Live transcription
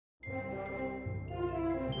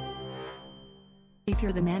If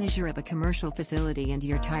you're the manager of a commercial facility and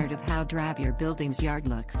you're tired of how drab your building's yard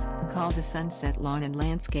looks, call the Sunset Lawn and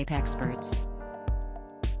Landscape experts.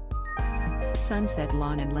 Sunset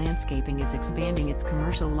Lawn and Landscaping is expanding its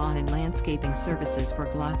commercial lawn and landscaping services for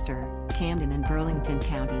Gloucester, Camden and Burlington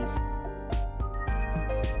counties.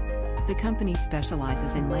 The company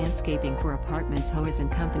specializes in landscaping for apartments, homes and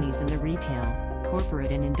companies in the retail,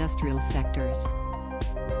 corporate and industrial sectors.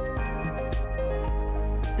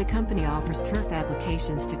 The company offers turf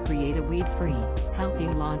applications to create a weed-free, healthy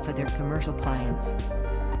lawn for their commercial clients.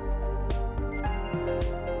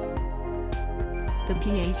 The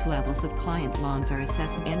pH levels of client lawns are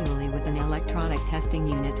assessed annually with an electronic testing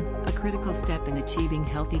unit, a critical step in achieving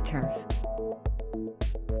healthy turf.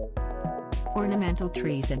 Ornamental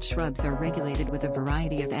trees and shrubs are regulated with a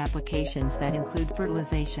variety of applications that include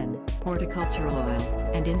fertilization, horticultural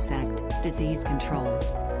oil, and insect disease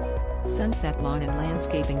controls. Sunset Lawn and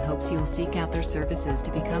Landscaping hopes you'll seek out their services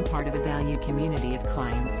to become part of a valued community of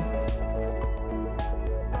clients.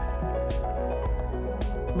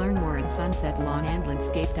 Learn more at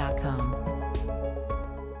sunsetlawnandlandscape.com.